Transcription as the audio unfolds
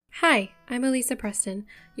Hi, I'm Elisa Preston.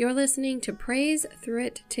 You're listening to Praise Through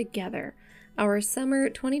It Together, our summer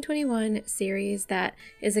 2021 series that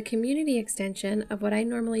is a community extension of what I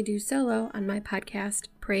normally do solo on my podcast,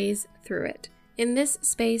 Praise Through It. In this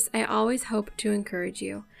space, I always hope to encourage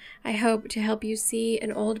you. I hope to help you see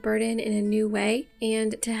an old burden in a new way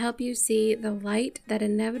and to help you see the light that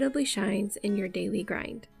inevitably shines in your daily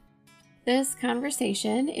grind. This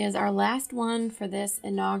conversation is our last one for this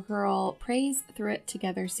inaugural Praise Through It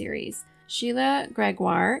Together series. Sheila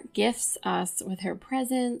Gregoire gifts us with her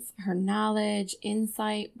presence, her knowledge,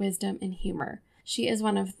 insight, wisdom, and humor. She is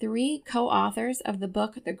one of 3 co-authors of the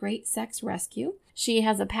book, The Great Sex Rescue. She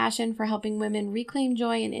has a passion for helping women reclaim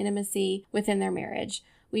joy and intimacy within their marriage.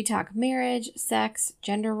 We talk marriage, sex,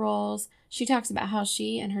 gender roles. She talks about how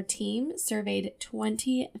she and her team surveyed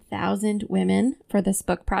 20,000 women for this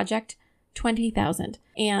book project. 20,000.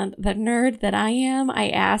 And the nerd that I am, I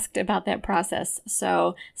asked about that process.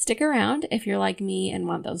 So stick around if you're like me and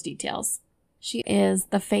want those details. She is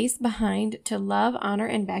the face behind To Love, Honor,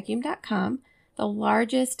 and Vacuum.com, the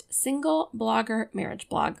largest single blogger marriage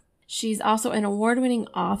blog. She's also an award-winning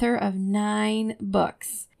author of 9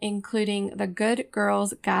 books, including The Good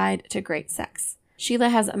Girl's Guide to Great Sex. Sheila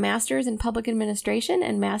has a master's in public administration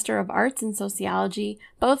and master of arts in sociology,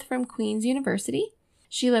 both from Queen's University.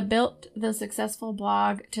 Sheila built the successful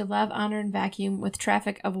blog To Love, Honor, and Vacuum with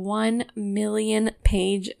traffic of 1 million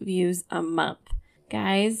page views a month.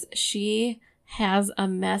 Guys, she has a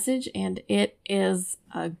message and it is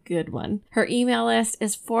a good one. Her email list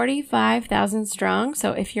is 45,000 strong,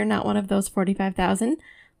 so if you're not one of those 45,000,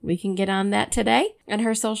 we can get on that today. And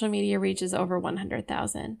her social media reach is over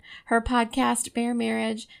 100,000. Her podcast, Bare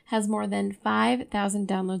Marriage, has more than 5,000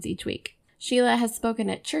 downloads each week. Sheila has spoken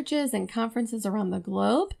at churches and conferences around the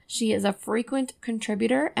globe. She is a frequent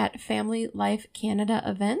contributor at Family Life Canada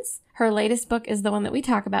events. Her latest book is the one that we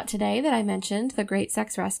talk about today that I mentioned, The Great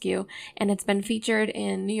Sex Rescue, and it's been featured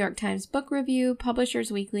in New York Times Book Review,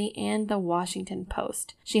 Publishers Weekly, and The Washington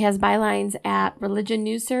Post. She has bylines at Religion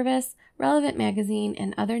News Service, Relevant Magazine,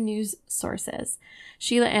 and other news sources.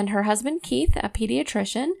 Sheila and her husband, Keith, a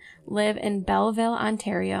pediatrician, live in Belleville,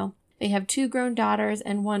 Ontario. They have 2 grown daughters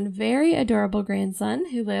and 1 very adorable grandson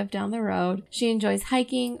who live down the road. She enjoys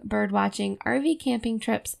hiking, bird watching, RV camping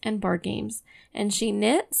trips, and board games. And she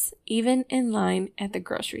knits, even in line at the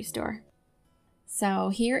grocery store. So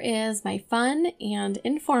here is my fun and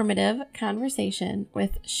informative conversation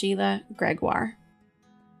with Sheila Gregoire.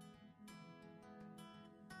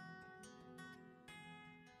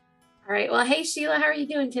 All right. Well, hey, Sheila, how are you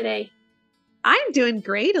doing today? I'm doing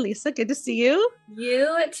great, Elisa. Good to see you.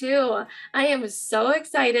 You too. I am so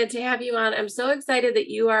excited to have you on. I'm so excited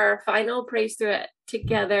that you are our final Praise Through It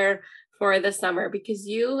Together for the summer because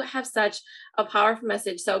you have such a powerful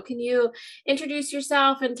message. So can you introduce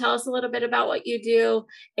yourself and tell us a little bit about what you do,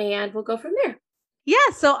 and we'll go from there.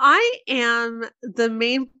 Yeah, so I am the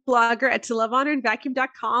main blogger at To Love, Honor, and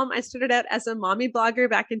Vacuum.com. I started out as a mommy blogger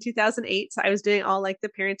back in 2008. So I was doing all like the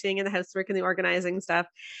parenting and the housework and the organizing stuff.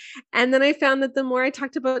 And then I found that the more I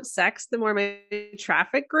talked about sex, the more my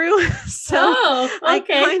traffic grew. So I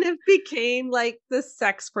kind of became like the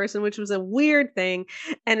sex person, which was a weird thing.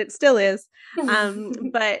 And it still is.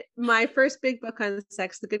 But my first big book on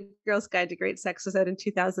sex, The Good Girl's Guide to Great Sex, was out in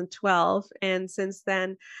 2012. And since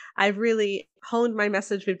then, I've really honed my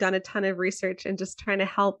message. We've done a ton of research and just trying to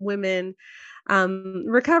help women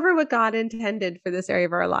recover what God intended for this area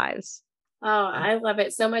of our lives. Oh, I love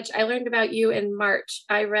it so much. I learned about you in March.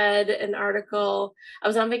 I read an article. I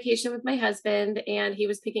was on vacation with my husband and he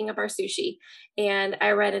was picking up our sushi. And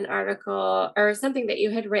I read an article or something that you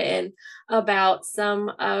had written about some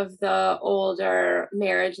of the older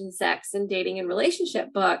marriage and sex and dating and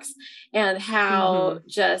relationship books and how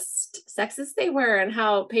just sexist they were and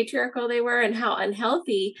how patriarchal they were and how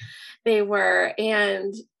unhealthy they were.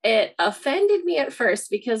 And it offended me at first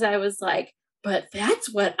because I was like, but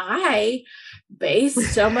that's what I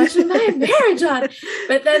based so much of my marriage on.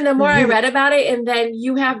 But then the more I read about it, and then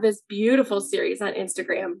you have this beautiful series on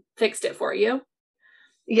Instagram, Fixed It For You.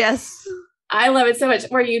 Yes. I love it so much,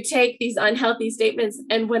 where you take these unhealthy statements.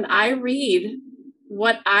 And when I read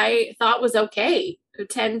what I thought was okay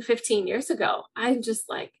 10, 15 years ago, I'm just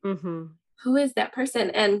like, who is that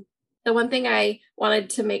person? And the one thing I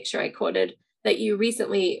wanted to make sure I quoted that you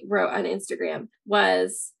recently wrote on Instagram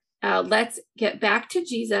was, let's get back to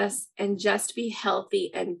Jesus and just be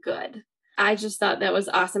healthy and good. I just thought that was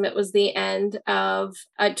awesome. It was the end of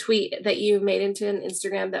a tweet that you made into an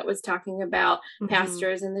Instagram that was talking about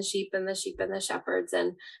pastors and the sheep and the sheep and the shepherds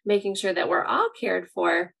and making sure that we're all cared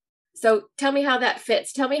for. So tell me how that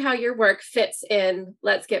fits. Tell me how your work fits in.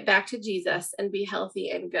 Let's get back to Jesus and be healthy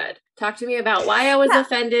and good. Talk to me about why I was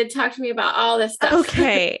offended. Talk to me about all this stuff.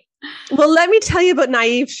 Okay. Well, let me tell you about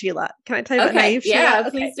naive Sheila. Can I tell you about naive Sheila? Yeah,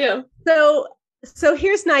 please do. So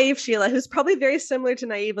here's naive Sheila, who's probably very similar to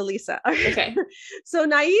naive Elisa. Okay. So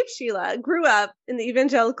naive Sheila grew up in the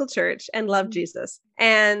evangelical church and loved Jesus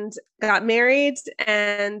and got married.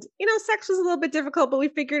 And, sex was a little bit difficult, but we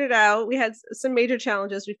figured it out. We had some major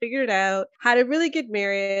challenges. We figured it out, had a really good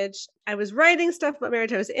marriage. I was writing stuff about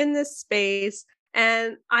marriage. I was in this space.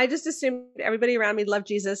 And I just assumed everybody around me loved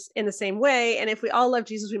Jesus in the same way. And if we all love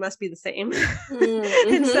Jesus, we must be the same.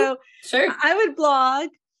 And so I would blog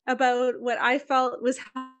about what I felt was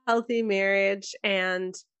healthy marriage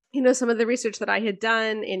and, some of the research that I had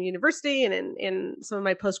done in university and in some of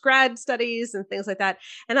my post-grad studies and things like that.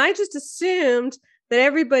 And I just assumed that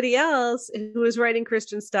everybody else who was writing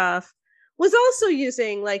Christian stuff was also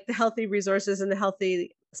using like the healthy resources and the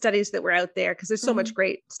healthy studies that were out there, because there's so much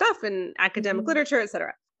great stuff in academic literature,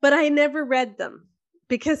 etc. But I never read them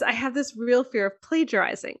because I have this real fear of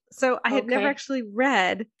plagiarizing. So I had never actually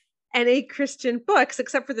read any Christian books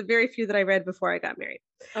except for the very few that I read before I got married.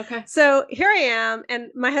 Okay. So here I am,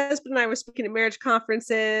 and my husband and I were speaking at marriage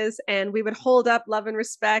conferences, and we would hold up Love and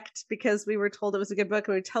Respect because we were told it was a good book,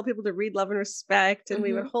 and we'd tell people to read Love and Respect, and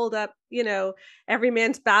we would hold up, Every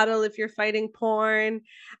Man's Battle if you're fighting porn.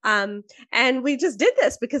 And we just did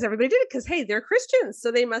this because everybody did it because, hey, they're Christians,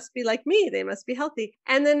 so they must be like me. They must be healthy.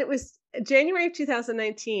 And then it was January of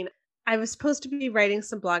 2019. I was supposed to be writing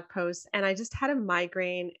some blog posts and I just had a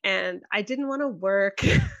migraine and I didn't want to work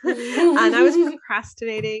and I was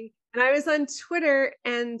procrastinating. And I was on Twitter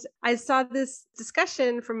and I saw this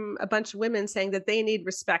discussion from a bunch of women saying that they need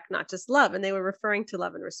respect, not just love. And they were referring to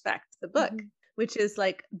Love and Respect, the book, which is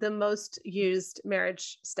like the most used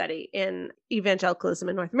marriage study in evangelicalism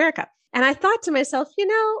in North America. And I thought to myself,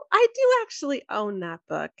 I do actually own that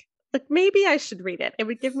book. Like maybe I should read it. It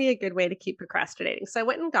would give me a good way to keep procrastinating. So I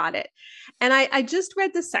went and got it. And I just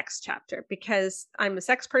read the sex chapter because I'm a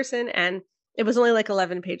sex person and it was only like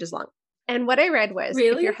 11 pages long. And what I read was,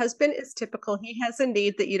 if your husband is typical, he has a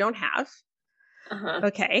need that you don't have.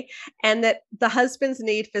 Okay. And that the husbands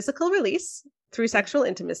need physical release through sexual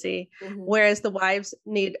intimacy, whereas the wives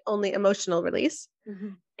need only emotional release.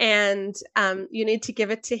 And you need to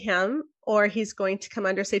give it to him or he's going to come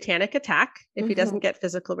under satanic attack if he doesn't get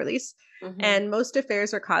physical release. And most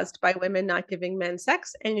affairs are caused by women not giving men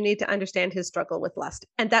sex. And you need to understand his struggle with lust.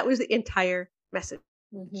 And that was the entire message.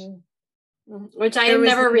 Which I had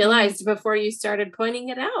never realized before you started pointing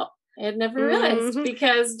it out. I had never realized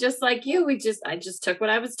because just like you, I just took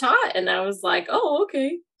what I was taught and I was like, oh,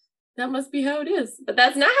 okay, that must be how it is. But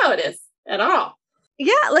that's not how it is at all.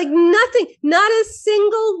 Yeah, like nothing, not a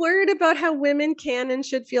single word about how women can and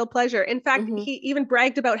should feel pleasure. In fact, he even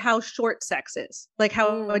bragged about how short sex is, like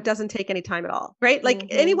how it doesn't take any time at all, right? Like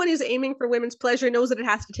anyone who's aiming for women's pleasure knows that it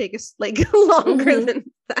has to take us like longer than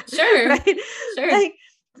that. Sure. Right? Sure. Like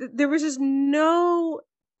there was just no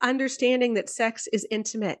understanding that sex is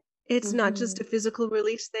intimate. It's not just a physical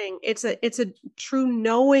release thing. It's a true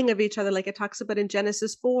knowing of each other. Like it talks about in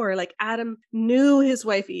Genesis 4, like Adam knew his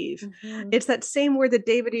wife Eve. It's that same word that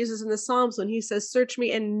David uses in the Psalms when he says, search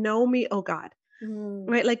me and know me, oh God.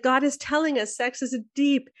 Right? Like God is telling us sex is a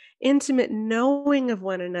deep, intimate knowing of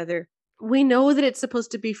one another. We know that it's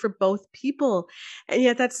supposed to be for both people. And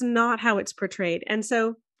yet that's not how it's portrayed. And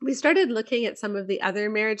so we started looking at some of the other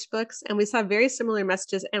marriage books and we saw very similar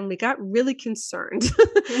messages and we got really concerned.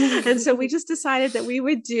 And so we just decided that we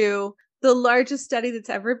would do the largest study that's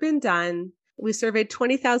ever been done. We surveyed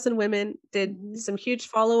 20,000 women, did some huge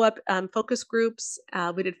follow-up focus groups.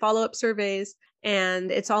 We did follow-up surveys, and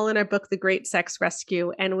it's all in our book, The Great Sex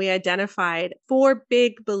Rescue. And we identified 4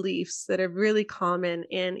 big beliefs that are really common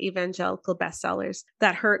in evangelical bestsellers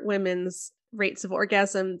that hurt women's rates of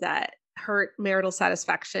orgasm, that hurt marital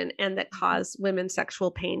satisfaction, and that cause women's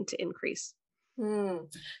sexual pain to increase.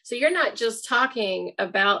 So you're not just talking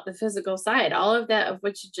about the physical side. All of that of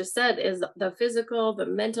what you just said is the physical, the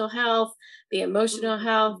mental health, the emotional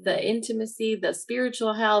health, the intimacy, the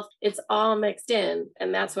spiritual health. It's all mixed in,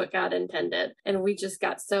 and that's what God intended. And we just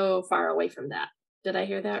got so far away from that. Did I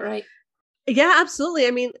hear that right? Yeah, absolutely.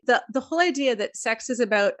 I mean, the whole idea that sex is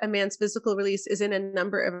about a man's physical release is in a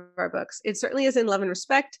number of our books. It certainly is in Love and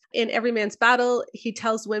Respect. In Every Man's Battle, he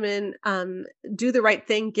tells women, do the right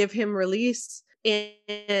thing, give him release.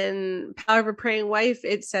 In Power of a Praying Wife,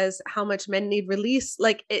 it says how much men need release.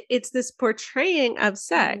 Like it's this portraying of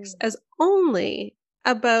sex as only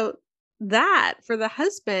about that for the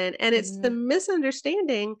husband. And it's the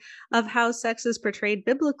misunderstanding of how sex is portrayed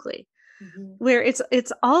biblically. where it's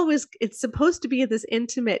supposed to be this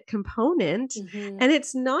intimate component, and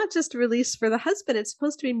it's not just release for the husband, it's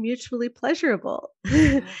supposed to be mutually pleasurable.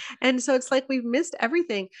 And so it's like we've missed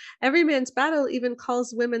everything. Every Man's Battle even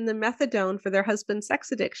calls women the methadone for their husband's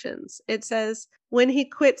sex addictions. It says, when he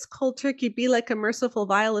quits cold turkey, be like a merciful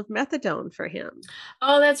vial of methadone for him.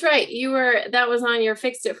 Oh, that's right. That was on your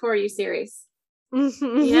Fixed It For You series.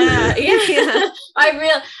 Mm-hmm. Yeah.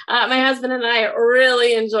 My husband and I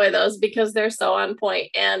really enjoy those because they're so on point.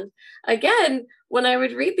 And again, when I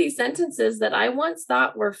would read these sentences that I once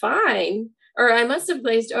thought were fine, or I must have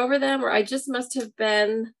glazed over them, or I just must have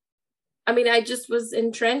been, I just was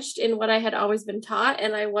entrenched in what I had always been taught,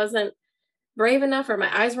 and I wasn't brave enough, or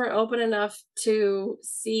my eyes weren't open enough to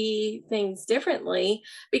see things differently,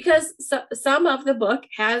 because some of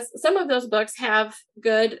those books have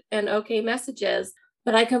good and okay messages.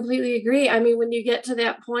 But I completely agree. When you get to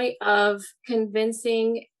that point of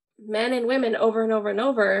convincing men and women over and over and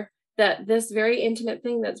over that this very intimate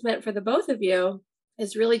thing that's meant for the both of you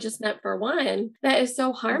is really just meant for one, that is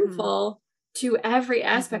so harmful to every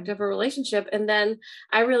aspect of a relationship. And then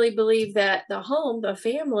I really believe that the home, the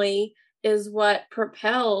family, is what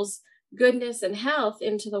propels goodness and health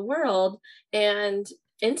into the world. And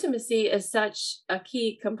intimacy is such a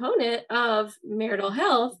key component of marital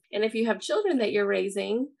health. And if you have children that you're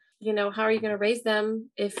raising, how are you going to raise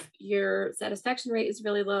them if your satisfaction rate is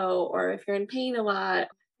really low, or if you're in pain a lot?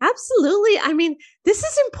 Absolutely. This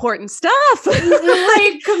is important stuff.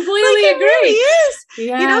 I completely agree. It really is.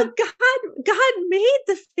 Yeah. God made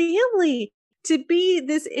the family to be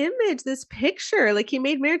this image, this picture. Like, he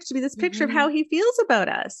made marriage to be this picture of how he feels about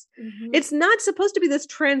us. It's not supposed to be this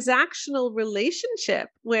transactional relationship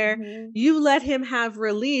where you let him have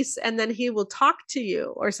release and then he will talk to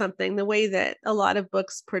you or something, the way that a lot of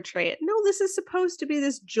books portray it. No, this is supposed to be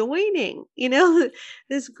this joining,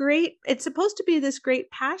 it's supposed to be this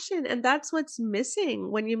great passion. And that's what's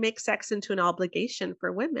missing when you make sex into an obligation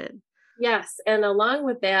for women. Yes. And along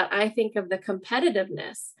with that, I think of the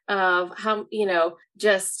competitiveness of how,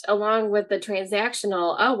 just along with the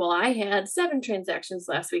transactional, oh, well, I had 7 transactions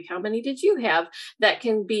last week. How many did you have? That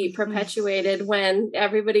can be perpetuated when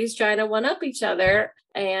everybody's trying to one up each other.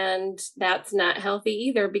 And that's not healthy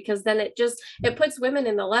either, because then it puts women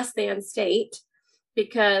in the less than state.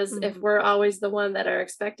 Because if we're always the one that are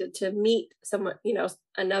expected to meet someone,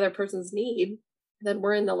 another person's need, then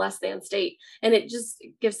we're in the less than state. And it just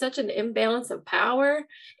gives such an imbalance of power.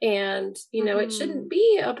 And, it shouldn't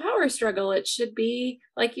be a power struggle. It should be,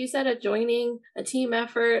 like you said, a joining, a team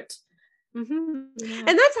effort. Yeah. And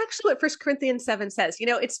that's actually what 1 Corinthians 7 says.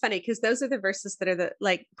 It's funny because those are the verses that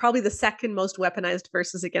are probably the second most weaponized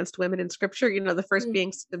verses against women in scripture. The first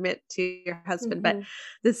being submit to your husband, but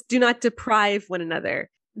this do not deprive one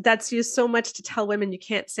another. That's used so much to tell women you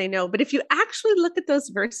can't say no. But if you actually look at those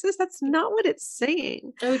verses, that's not what it's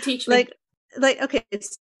saying. Oh, teach me. Okay.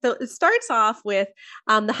 So it starts off with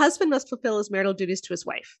the husband must fulfill his marital duties to his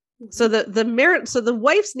wife. So the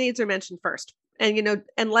wife's needs are mentioned first. And,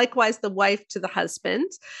 and likewise, the wife to the husband.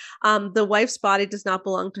 The wife's body does not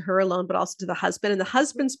belong to her alone, but also to the husband. And the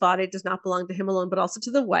husband's body does not belong to him alone, but also to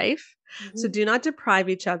the wife. So do not deprive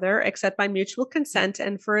each other except by mutual consent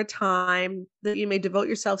and for a time that you may devote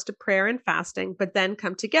yourselves to prayer and fasting, but then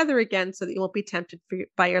come together again so that you won't be tempted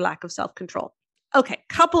by your lack of self-control. Okay,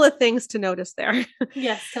 couple of things to notice there.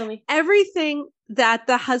 Yes, tell me. Everything that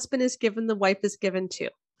the husband is given, the wife is given too.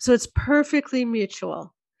 So it's perfectly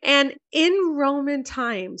mutual. And in Roman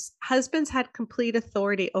times, husbands had complete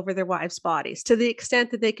authority over their wives' bodies to the extent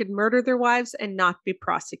that they could murder their wives and not be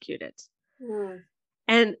prosecuted.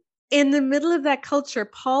 And in the middle of that culture,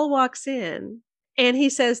 Paul walks in and he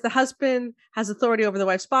says the husband has authority over the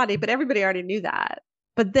wife's body, but everybody already knew that.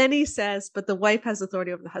 But then he says, but the wife has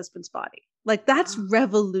authority over the husband's body. That's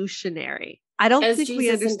revolutionary. I don't think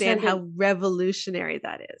we understand how revolutionary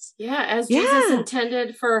that is. Yeah, as Jesus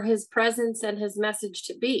intended for his presence and his message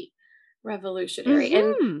to be revolutionary.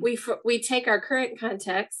 And we take our current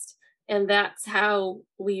context, and that's how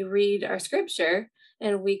we read our scripture,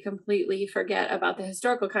 and we completely forget about the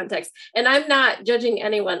historical context. And I'm not judging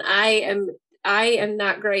anyone. I am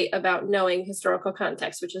not great about knowing historical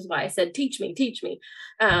context, which is why I said, teach me,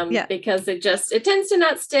 because it tends to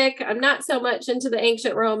not stick. I'm not so much into the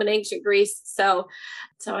ancient Rome and ancient Greece. So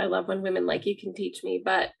I love when women like you can teach me,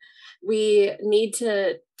 but we need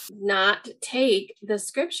to not take the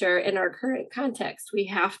scripture in our current context. We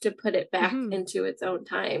have to put it back into its own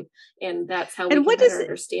time. And that's how we can better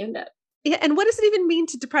understand it. Yeah. And what does it even mean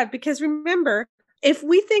to deprive? Because remember, if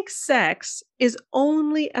we think sex is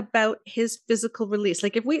only about his physical release,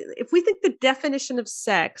 like if we think the definition of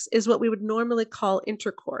sex is what we would normally call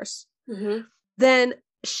intercourse, then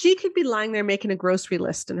she could be lying there making a grocery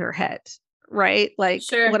list in her head, right? Like,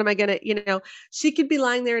 Sure. what am I going to, she could be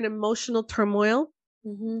lying there in emotional turmoil.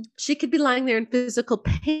 She could be lying there in physical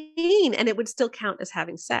pain and it would still count as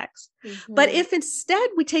having sex. But if instead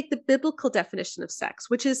we take the biblical definition of sex,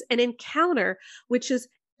 which is an encounter, which is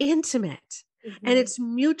intimate and it's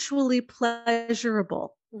mutually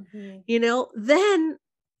pleasurable, then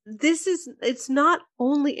it's not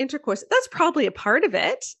only intercourse. That's probably a part of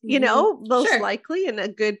it, most likely, and a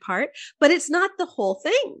good part, but it's not the whole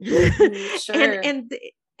thing. Sure.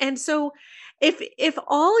 And so if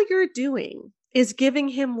all you're doing is giving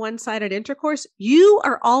him one-sided intercourse, you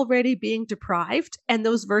are already being deprived, and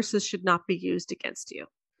those verses should not be used against you.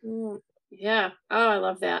 Yeah. Oh, I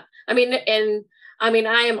love that. I mean,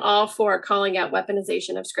 I am all for calling out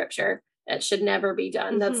weaponization of scripture. That should never be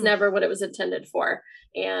done. That's never what it was intended for.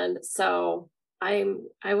 And so I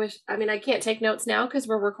can't take notes now because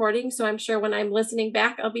we're recording. So I'm sure when I'm listening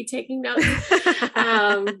back, I'll be taking notes.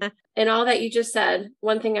 And all that you just said,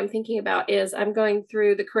 one thing I'm thinking about is I'm going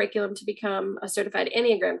through the curriculum to become a certified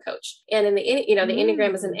Enneagram coach. And in the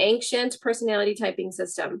Enneagram is an ancient personality typing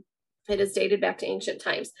system. It is dated back to ancient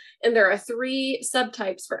times. And there are 3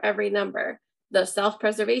 subtypes for every number: the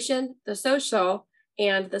self-preservation, the social,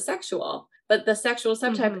 and the sexual. But the sexual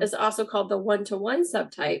subtype is also called the 1-to-1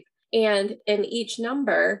 subtype. And in each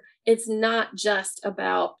number, it's not just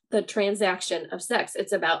about the transaction of sex.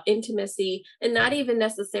 It's about intimacy, and not even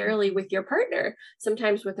necessarily with your partner,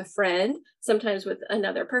 sometimes with a friend, sometimes with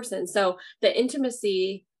another person. So the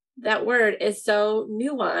intimacy, that word is so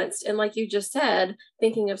nuanced. And like you just said,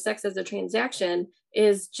 thinking of sex as a transaction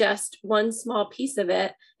is just one small piece of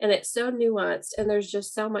it. And it's so nuanced. And there's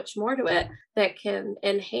just so much more to it that can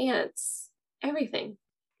enhance everything.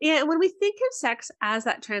 Yeah. And when we think of sex as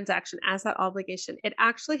that transaction, as that obligation, it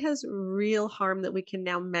actually has real harm that we can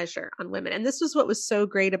now measure on women. And this was what was so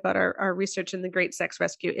great about our research in the Great Sex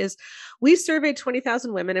Rescue is we surveyed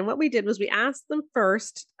 20,000 women. And what we did was we asked them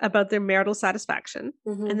first about their marital satisfaction.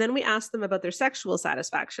 And then we asked them about their sexual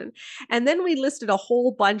satisfaction. And then we listed a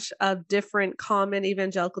whole bunch of different common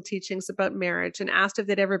evangelical teachings about marriage and asked if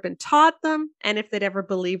they'd ever been taught them and if they'd ever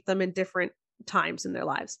believed them in different times in their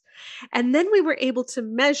lives. And then we were able to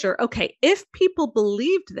measure, okay, if people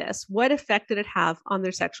believed this, what effect did it have on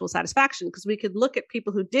their sexual satisfaction? Because we could look at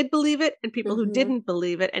people who did believe it and people who didn't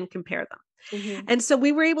believe it and compare them. And so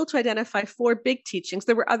we were able to identify 4 big teachings.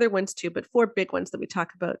 There were other ones too, but 4 big ones that we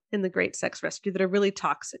talk about in the Great Sex Rescue that are really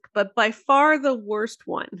toxic. But by far the worst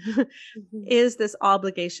one is this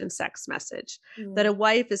obligation sex message, that a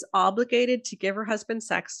wife is obligated to give her husband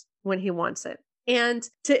sex when he wants it. And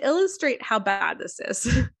to illustrate how bad this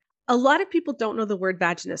is, a lot of people don't know the word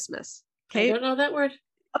vaginismus. Okay. I don't know that word.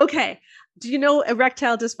 Okay. Do you know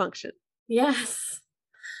erectile dysfunction? Yes.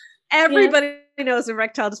 Everybody knows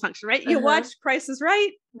erectile dysfunction, right? You watch Price is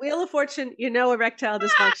Right, Wheel of Fortune, erectile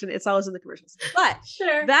dysfunction. It's always in the commercials. But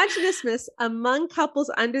vaginismus among couples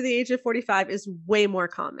under the age of 45 is way more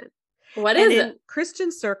common. What is it? In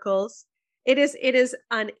Christian circles, it is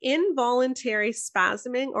an involuntary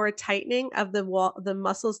spasming or a tightening of the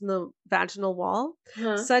muscles in the vaginal wall,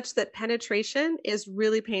 such that penetration is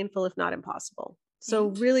really painful, if not impossible. So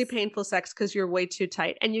really painful sex because you're way too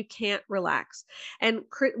tight and you can't relax. And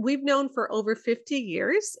we've known for over 50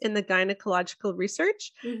 years in the gynecological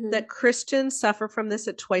research that Christians suffer from this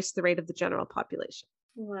at twice the rate of the general population.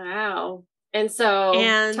 Wow. And so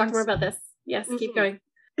talk more about this. Yes, keep going.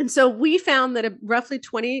 And so we found that roughly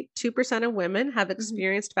 22% of women have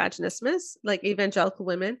experienced vaginismus, like evangelical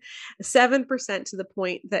women, 7% to the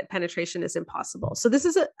point that penetration is impossible. So this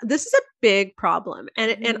is a big problem.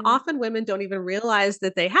 And often women don't even realize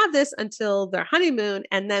that they have this until their honeymoon,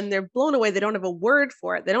 and then they're blown away. They don't have a word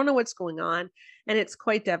for it. They don't know what's going on. And it's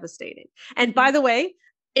quite devastating. And by the way,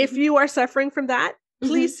 if you are suffering from that,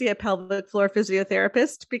 please see a pelvic floor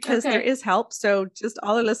physiotherapist because there is help. So just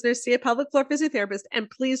all our listeners, see a pelvic floor physiotherapist, and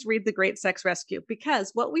please read The Great Sex Rescue, because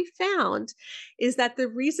what we found is that the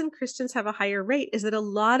reason Christians have a higher rate is that a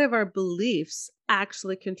lot of our beliefs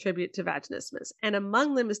actually contribute to vaginismus. And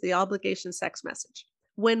among them is the obligation sex message.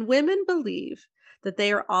 When women believe that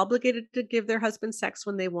they are obligated to give their husband sex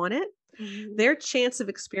when they want it, their chance of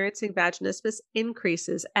experiencing vaginismus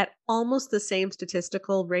increases at almost the same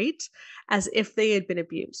statistical rate as if they had been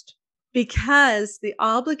abused, because the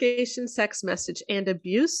obligation sex message and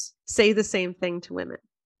abuse say the same thing to women.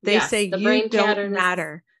 They say you don't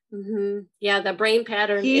matter. Yeah, the brain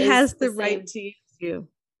pattern. He has the right to use you.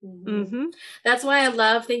 That's why I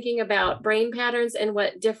love thinking about brain patterns and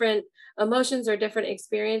what different emotions or different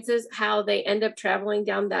experiences, how they end up traveling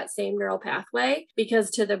down that same neural pathway, because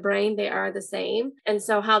to the brain, they are the same. And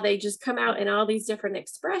so how they just come out in all these different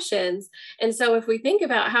expressions. And so if we think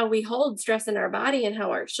about how we hold stress in our body and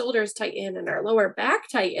how our shoulders tighten and our lower back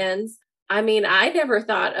tightens, I mean, I never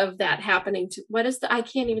thought of that happening to, I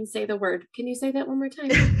can't even say the word. Can you say that one more time?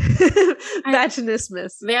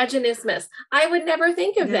 Vaginismus. Vaginismus. I would never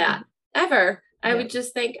think of that ever. I would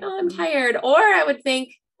just think, oh, I'm tired. Or I would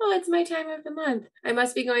think, oh, it's my time of the month. I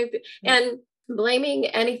must be going through. And blaming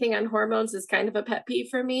anything on hormones is kind of a pet peeve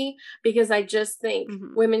for me, because I just think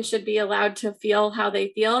women should be allowed to feel how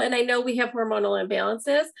they feel. And I know we have hormonal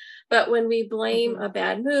imbalances, but when we blame a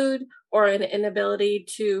bad mood or an inability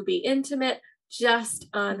to be intimate just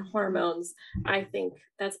on hormones, I think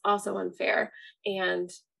that's also unfair. And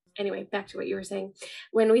anyway, back to what you were saying.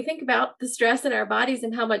 When we think about the stress in our bodies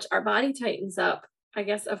and how much our body tightens up, I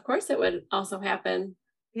guess, of course, it would also happen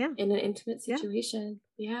in an intimate situation.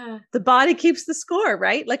 Yeah. The body keeps the score,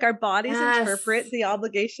 right? Like our bodies interpret the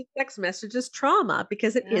obligation text message as trauma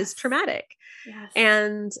because it is traumatic.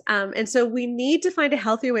 And so we need to find a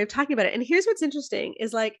healthier way of talking about it. And here's what's interesting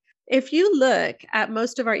is, like, if you look at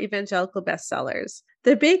most of our evangelical bestsellers,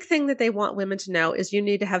 the big thing that they want women to know is you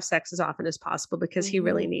need to have sex as often as possible because he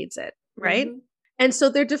really needs it, right? And so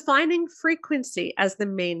they're defining frequency as the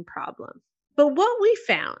main problem. But what we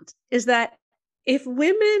found is that if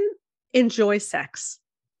women enjoy sex,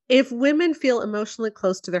 if women feel emotionally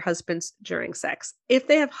close to their husbands during sex, if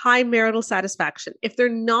they have high marital satisfaction, if they're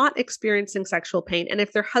not experiencing sexual pain, and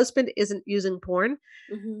if their husband isn't using porn,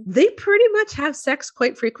 they pretty much have sex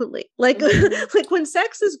quite frequently. Like, like when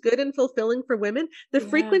sex is good and fulfilling for women, the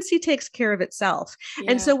frequency takes care of itself.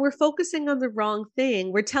 And so we're focusing on the wrong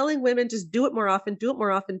thing. We're telling women just do it more often, do it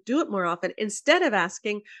more often, do it more often, instead of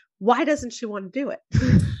asking, why doesn't she want to do it?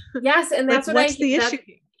 Yes. And that's like, what what's the issue?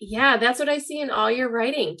 Yeah, that's what I see in all your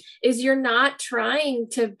writing, is you're not trying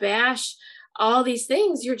to bash all these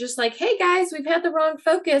things. You're just like, hey guys, we've had the wrong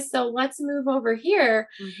focus, so let's move over here.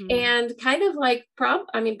 And kind of like,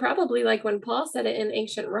 probably like when Paul said it in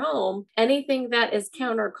ancient Rome, anything that is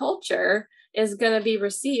counterculture is going to be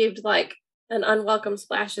received like an unwelcome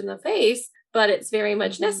splash in the face, but it's very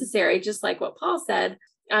much necessary, just like what Paul said.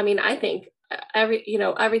 I mean, I think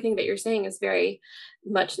everything that you're saying is very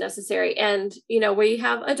much necessary. And, we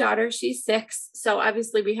have a daughter, she's 6. So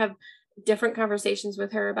obviously we have different conversations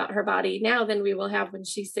with her about her body now than we will have when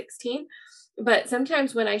she's 16. But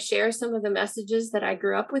sometimes when I share some of the messages that I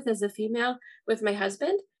grew up with as a female with my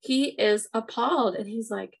husband, he is appalled. And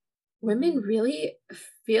he's like, women really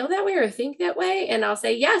feel that way or think that way? And I'll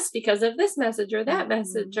say, yes, because of this message or that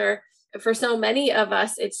message. Or for so many of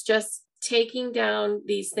us, it's just taking down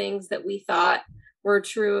these things that we thought were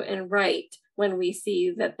true and right when we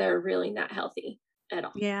see that they're really not healthy at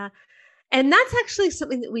all. Yeah. And that's actually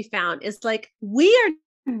something that we found is, like, we are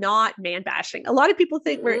not man bashing. A lot of people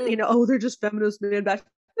think we're, oh, they're just feminist man bashing.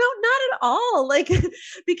 No, not at all. Like,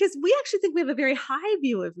 because we actually think we have a very high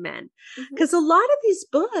view of men, because a lot of these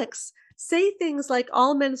books say things like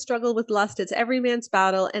all men struggle with lust. It's every man's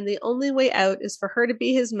battle. And the only way out is for her to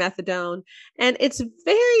be his methadone. And it's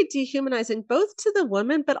very dehumanizing, both to the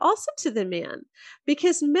woman, but also to the man,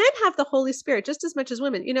 because men have the Holy Spirit just as much as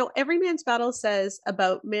women. Every man's battle says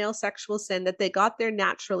about male sexual sin that they got there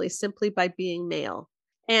naturally simply by being male.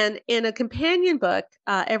 And in a companion book,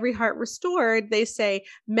 Every Heart Restored, they say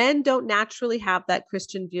men don't naturally have that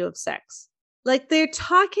Christian view of sex. Like, they're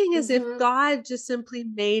talking as if God just simply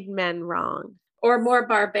made men wrong. Or more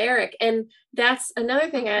barbaric. And that's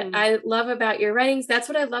another thing I love about your writings. That's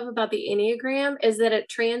what I love about the Enneagram, is that it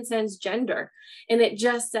transcends gender. And it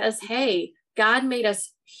just says, hey, God made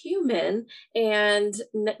us human, and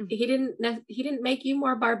he didn't make you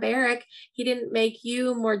more barbaric. He didn't make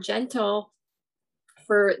you more gentle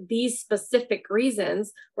for these specific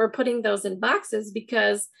reasons. We're putting those in boxes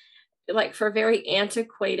because, like, for very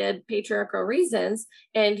antiquated patriarchal reasons,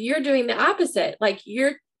 and you're doing the opposite. Like,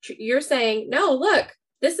 you're saying, no, look,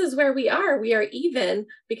 this is where we are even,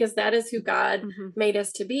 because that is who God made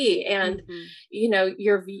us to be. And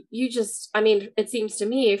it seems to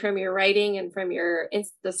me from your writing and from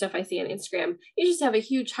the stuff I see on Instagram, you just have a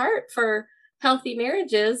huge heart for healthy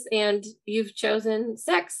marriages, and you've chosen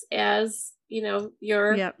sex as your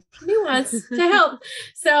nuance to help.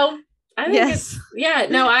 So I think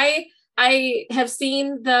I have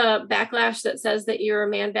seen the backlash that says that you're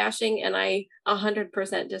man bashing, and I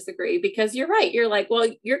 100% disagree, because you're right. You're like, well,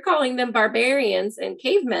 you're calling them barbarians and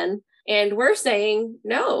cavemen, and we're saying,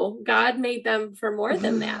 no, God made them for more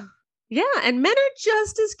than that. Yeah, and men are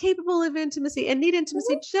just as capable of intimacy and need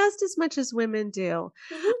intimacy Mhm, just as much as women do.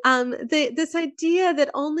 mhm, This idea that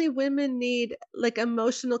only women need like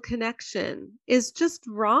emotional connection is just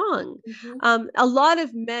wrong. mhm, A lot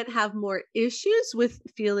of men have more issues with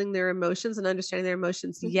feeling their emotions and understanding their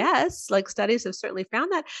emotions. mhm, Yes, like studies have certainly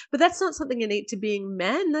found that, but that's not something innate to being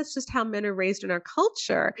men. That's just how men are raised in our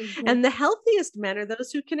culture. mhm, And the healthiest men are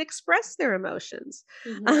those who can express their emotions.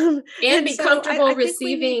 mhm. Um, And and be so comfortable I think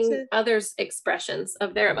we need receiving to. others' expressions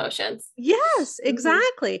of their emotions. Yes, Mhm,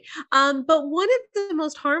 exactly. But one of the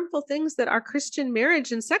most harmful things that our Christian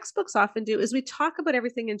marriage and sex books often do is we talk about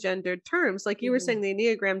everything in gendered terms. Like you were mhm, saying, the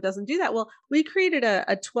Enneagram doesn't do that. Well, we created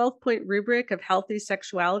a 12-point rubric of healthy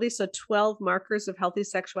sexuality. So 12 markers of healthy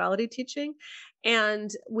sexuality teaching. And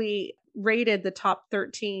we rated the top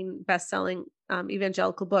 13 best-selling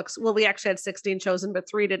evangelical books. Well, we actually had 16 chosen, but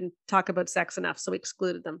 3 didn't talk about sex enough. So we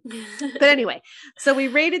excluded them. But anyway, so we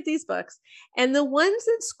rated these books, and the ones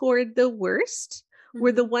that scored the worst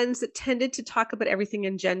were the mhm, ones that tended to talk about everything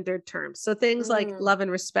in gendered terms. So things like mm, love and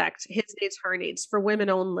respect, his needs, her needs, for women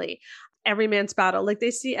mhm, only, every man's battle. Like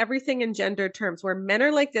they see everything in gendered terms where men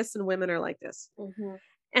are like this and women are like this. mhm,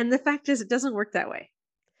 And the fact is, it doesn't work that way.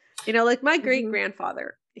 Like my great mhm,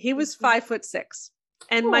 grandfather, he was mhm. 5'6",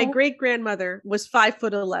 and my Oh, great grandmother was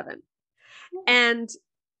 5'11". oh, And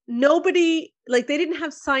nobody, like, they didn't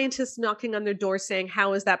have scientists knocking on their door saying,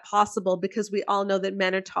 how is that possible? Because we all know that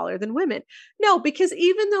men are taller than women. No, because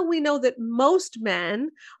even though we know that most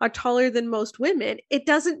men are taller than most women, it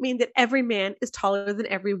doesn't mean that every man is taller than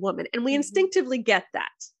every woman. And we mhm, instinctively get that,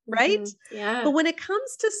 right? mhm. Yeah. But when it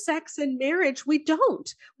comes to sex and marriage, we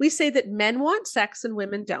don't. We say that men want sex and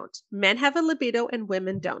women don't. Men have a libido and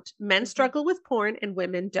women don't. Men Mhm. struggle with porn and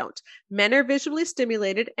women don't. Men are visually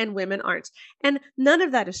stimulated and women aren't. And none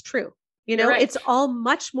of that is true. You're right. It's all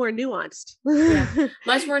much more nuanced. Yeah.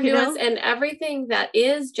 Much more you nuanced, know? and everything that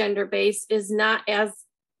is gender based is not as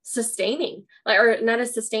sustaining, like, or not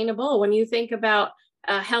as sustainable. When you think about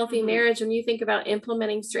a healthy Mhm. marriage, when you think about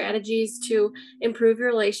implementing strategies to improve your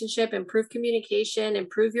relationship, improve communication,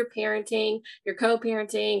 improve your parenting, your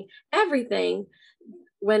co-parenting, everything,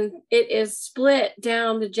 when it is split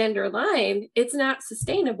down the gender line, it's not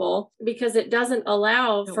sustainable because it doesn't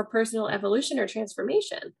allow No. for personal evolution or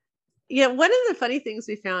transformation. Yeah, one of the funny things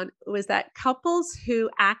we found was that couples who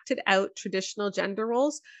acted out traditional gender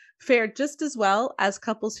roles fared just as well as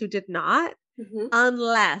couples who did not. Mhm.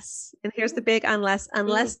 Unless, and here's the big unless, Mm.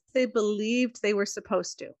 unless they believed they were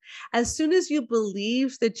supposed to. As soon as you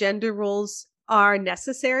believe the gender roles are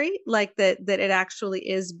necessary, like that it actually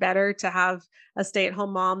is better to have a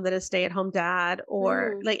stay-at-home mom than a stay-at-home dad,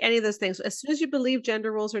 or Mm. like any of those things. As soon as you believe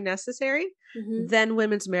gender roles are necessary, Mhm. then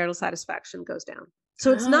women's marital satisfaction goes down.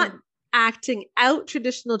 So it's not Oh. acting out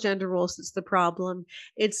traditional gender roles that's the problem.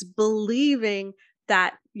 It's believing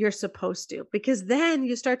that you're supposed to, because then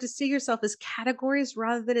you start to see yourself as categories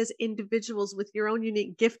rather than as individuals with your own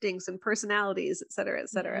unique giftings and personalities, et cetera, et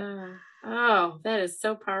cetera. Yeah. Oh, that is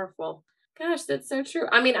so powerful. Gosh, that's so true.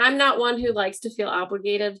 I mean, I'm not one who likes to feel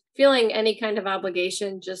obligated. Feeling any kind of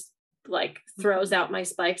obligation just like throws Mhm. out my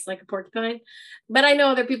spikes like a porcupine. But I know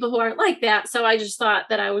other people who aren't like that. So I just thought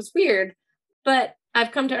that I was weird. But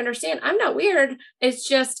I've come to understand I'm not weird. It's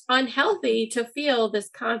just unhealthy to feel this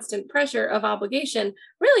constant pressure of obligation,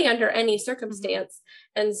 really under any Mhm. circumstance.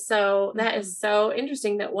 And so that Mhm. is so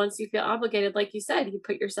interesting that once you feel obligated, like you said, you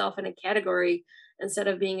put yourself in a category instead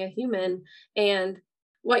of being a human. And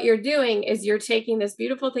what you're doing is you're taking this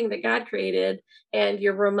beautiful thing that God created and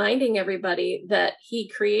you're reminding everybody that He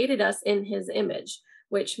created us in His image,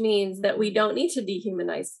 which means that we Mhm. don't need to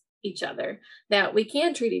dehumanize each other, that we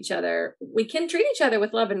can treat each other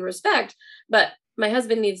with love and respect, but my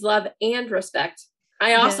husband needs love and respect.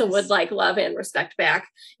 I also would Yes. like love and respect back,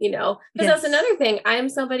 because that's Yes. another thing. I'm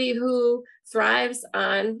somebody who thrives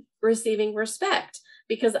on receiving respect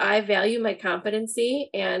because I value my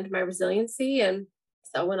competency and my resiliency. And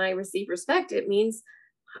so when I receive respect, it means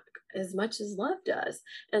as much as love does.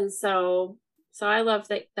 And so I love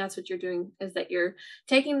that that's what you're doing, is that you're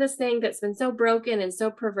taking this thing that's been so broken and so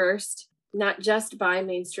perversed, not just by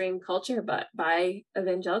mainstream culture, but by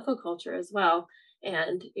evangelical culture as well.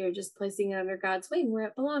 And you're just placing it under God's wing where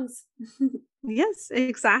it belongs. Yes,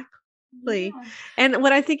 exactly. Yeah. And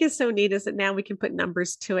what I think is so neat is that now we can put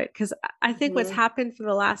numbers to it, because I think what's Mhm. happened for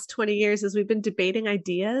the last 20 years is we've been debating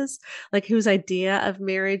ideas, like whose idea of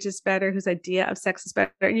marriage is better, whose idea of sex is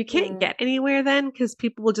better. And you can't Mm. get anywhere then, because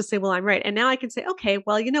people will just say, well, I'm right. And now I can say, okay,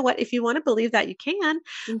 well, you know what? If you want to believe that, you can,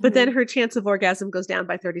 but then Mhm. her chance of orgasm goes down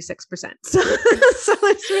by 36%. So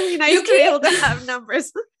it's really You nice to be able to can't. have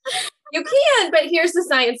numbers. You can, but here's the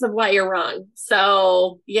science of why you're wrong.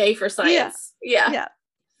 So yay for science. Yeah. Yeah.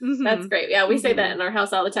 That's great. Yeah, we say that Mhm. in our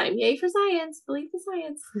house all the time. Yay for science. Believe the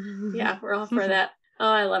science. Yeah, we're all for that. Oh,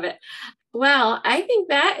 I love it. Well, I think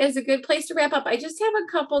that is a good place to wrap up. I just have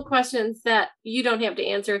a couple questions that you don't have to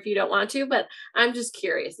answer if you don't want to, but I'm just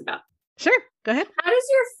curious about. Sure. Go ahead. How does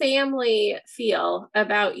your family feel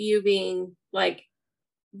about you being like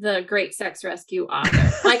the great sex rescue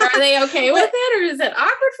author? Like, are they okay with it, or is it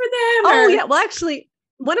awkward for them? Oh Or yeah. Well, actually,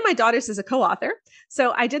 one of my daughters is a co-author.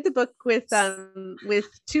 So I did the book with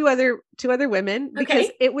two other women because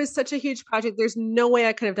Okay. it was such a huge project. There's no way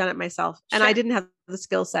I could have done it myself, and I Sure. didn't have the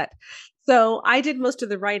skill set. So I did most of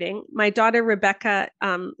the writing. My daughter Rebecca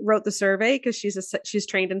wrote the survey because she's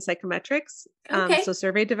trained in psychometrics, Okay. so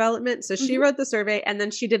survey development. So she Mhm. wrote the survey, and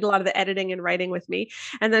then she did a lot of the editing and writing with me.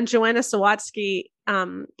 And then Joanna Sawatsky,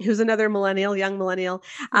 who's another young millennial,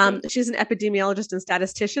 Okay. she's an epidemiologist and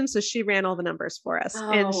statistician, so she ran all the numbers for us,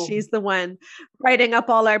 and Oh, she's the one writing up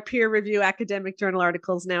all our peer review academic journal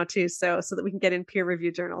articles now too, so that we can get in peer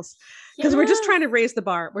review journals, because we're just yes. trying to raise the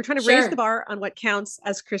bar. We're trying to raise the Sure. bar on what counts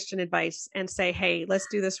as Christian advice and say, hey, let's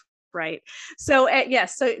do this right. So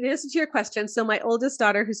yes, so in answer to your question, so my oldest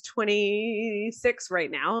daughter, who's 26 right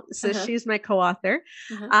now, so Uh-huh. she's my co-author.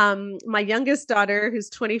 Uh-huh. My youngest daughter, who's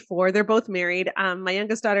 24, they're both married. My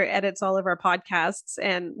youngest daughter edits all of our podcasts,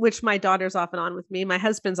 and which my daughter's often on with me. My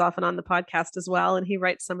husband's often on the podcast as well, and he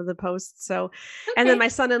writes some of the posts. So, and then Okay. my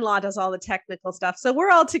son-in-law does all the technical stuff. So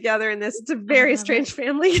we're all together in this. It's a I very love it. strange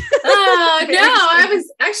family. Oh, no. Very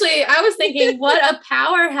strange. I was thinking, what a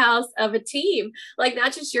powerhouse of a team. Like,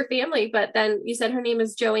 not just your family, but then you said her name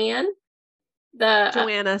is Joanne, the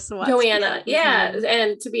Joanna Sawatsky. Joanna. Yeah. Mhm.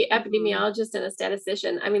 And to be Mhm. epidemiologist and a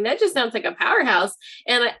statistician. I mean, that just sounds like a powerhouse.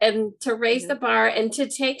 And to raise Yeah. the bar and to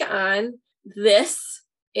take on this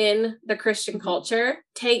in the Christian Mhm. culture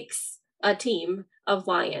takes a team of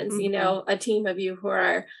lions, Mhm. a team of you who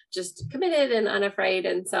are just committed and unafraid.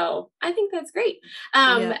 And so I think that's great.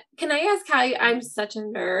 Yeah. Can I ask I'm such a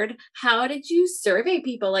nerd. How did you survey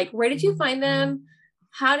people? Like, where did you find them?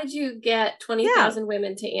 How did you get Yeah. 20,000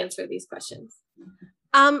 women to answer these questions?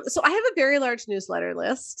 So I have a very large newsletter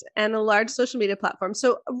list and a large social media platform.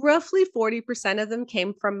 So roughly 40% of them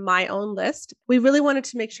came from my own list. We really wanted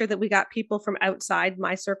to make sure that we got people from outside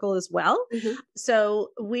my circle as well. Mm-hmm.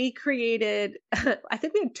 So we created, I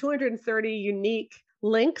think we had 230 unique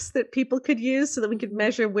links that people could use so that we could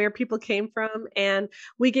measure where people came from, and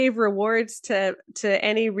we gave rewards to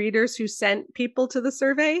any readers who sent people to the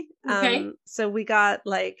survey. Okay. So we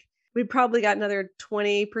probably got another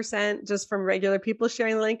 20% just from regular people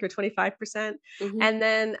sharing the link, or 25%. Mm-hmm. And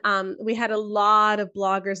then we had a lot of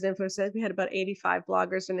bloggers and influencers. We had about 85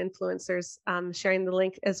 bloggers and influencers sharing the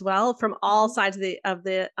link as well, from all sides of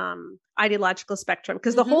the ideological spectrum.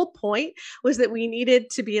 Because the whole point was that we needed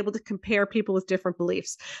to be able to compare people with different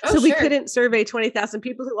beliefs. Oh, So we sure. couldn't survey 20,000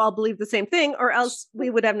 people who all believe the same thing, or else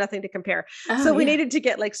we would have nothing to compare. Oh, So we yeah. needed to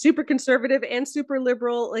get like super conservative and super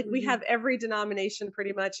liberal. Like we have every denomination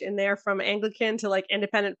pretty much in there, from Anglican to like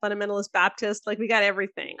independent fundamentalist Baptist. Like we got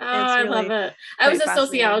everything. Oh, It's I love really it. I was quite a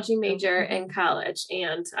fascinating. sociology major in college,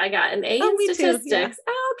 and I got an A Oh, in me too. Yeah. statistics.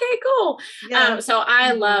 Oh, okay, cool. Yeah. So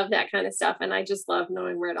I Mhm. love that kind of stuff, and I just love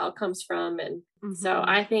knowing where it all comes from. And so Mhm.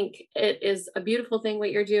 I think it is a beautiful thing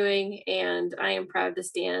what you're doing, and I am proud to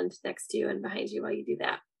stand next to you and behind you while you do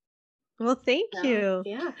that. Well, thank So, you.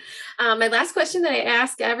 yeah. My last question that I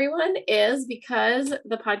ask everyone is, because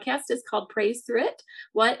the podcast is called Praise Through It,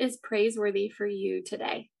 what is praiseworthy for you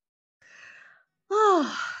today?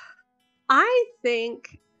 Oh, I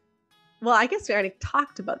think, well, I guess we already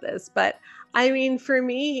talked about this, but I mean, for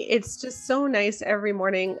me, it's just so nice every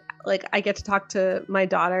morning. Like, I get to talk to my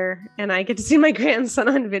daughter and I get to see my grandson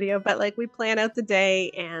on video, but like, we plan out the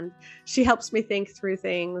day and she helps me think through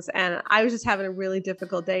things. And I was just having a really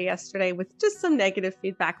difficult day yesterday with just some negative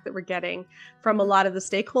feedback that we're getting from a lot of the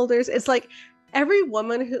stakeholders. It's like every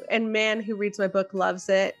woman and man who reads my book loves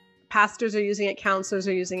it. Pastors are using it, counselors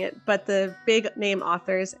are using it, but the big name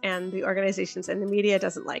authors and the organizations and the media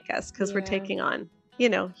doesn't like us because we're taking on,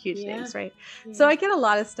 huge names, right? Yeah. So I get a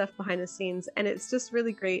lot of stuff behind the scenes, and it's just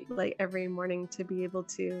really great, like every morning, to be able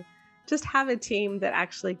to just have a team that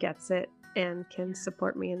actually gets it and can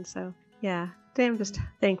support me. And so, yeah, I'm just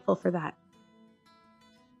thankful for that.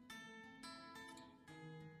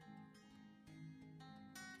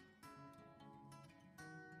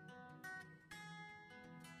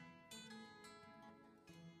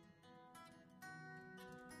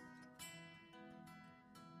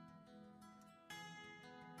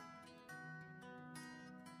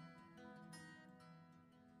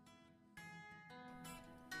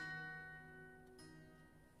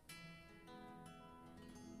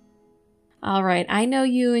 All right, I know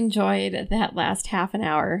you enjoyed that last half an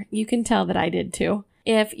hour. You can tell that I did too.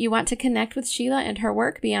 If you want to connect with Sheila and her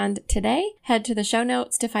work beyond today, head to the show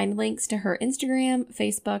notes to find links to her Instagram,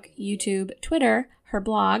 Facebook, YouTube, Twitter, her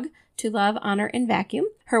blog, To Love, Honor, and Vacuum,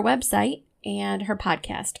 her website, and her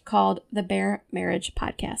podcast called The Bare Marriage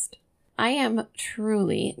Podcast. I am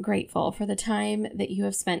truly grateful for the time that you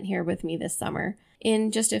have spent here with me this summer.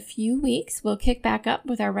 In just a few weeks, we'll kick back up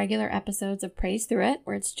with our regular episodes of Praise Through It,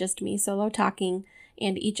 where it's just me solo talking,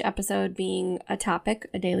 and each episode being a topic,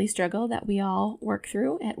 a daily struggle that we all work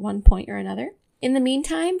through at one point or another. In the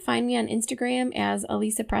meantime, find me on Instagram as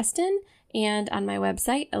Elisa Preston and on my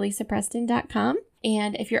website, elisapreston.com.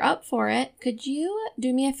 And if you're up for it, could you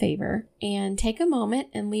do me a favor and take a moment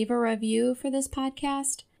and leave a review for this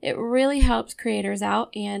podcast? It really helps creators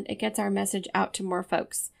out, and it gets our message out to more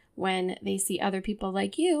folks when they see other people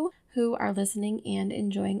like you who are listening and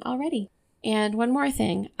enjoying already. And one more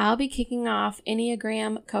thing, I'll be kicking off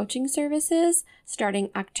Enneagram coaching services starting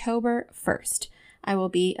October 1st. I will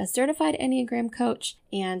be a certified Enneagram coach,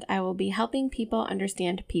 and I will be helping people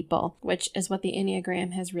understand people, which is what the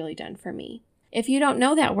Enneagram has really done for me. If you don't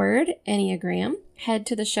know that word, Enneagram, head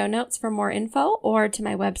to the show notes for more info or to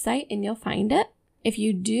my website and you'll find it. If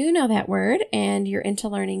you do know that word and you're into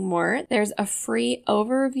learning more, there's a free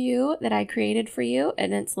overview that I created for you,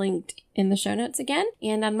 and it's linked in the show notes again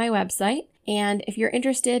and on my website. And if you're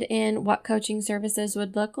interested in what coaching services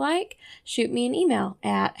would look like, shoot me an email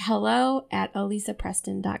at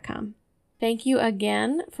hello@elisapreston.com. Thank you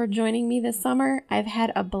again for joining me this summer. I've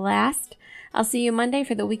had a blast. I'll see you Monday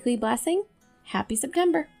for the weekly blessing. Happy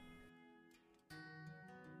September.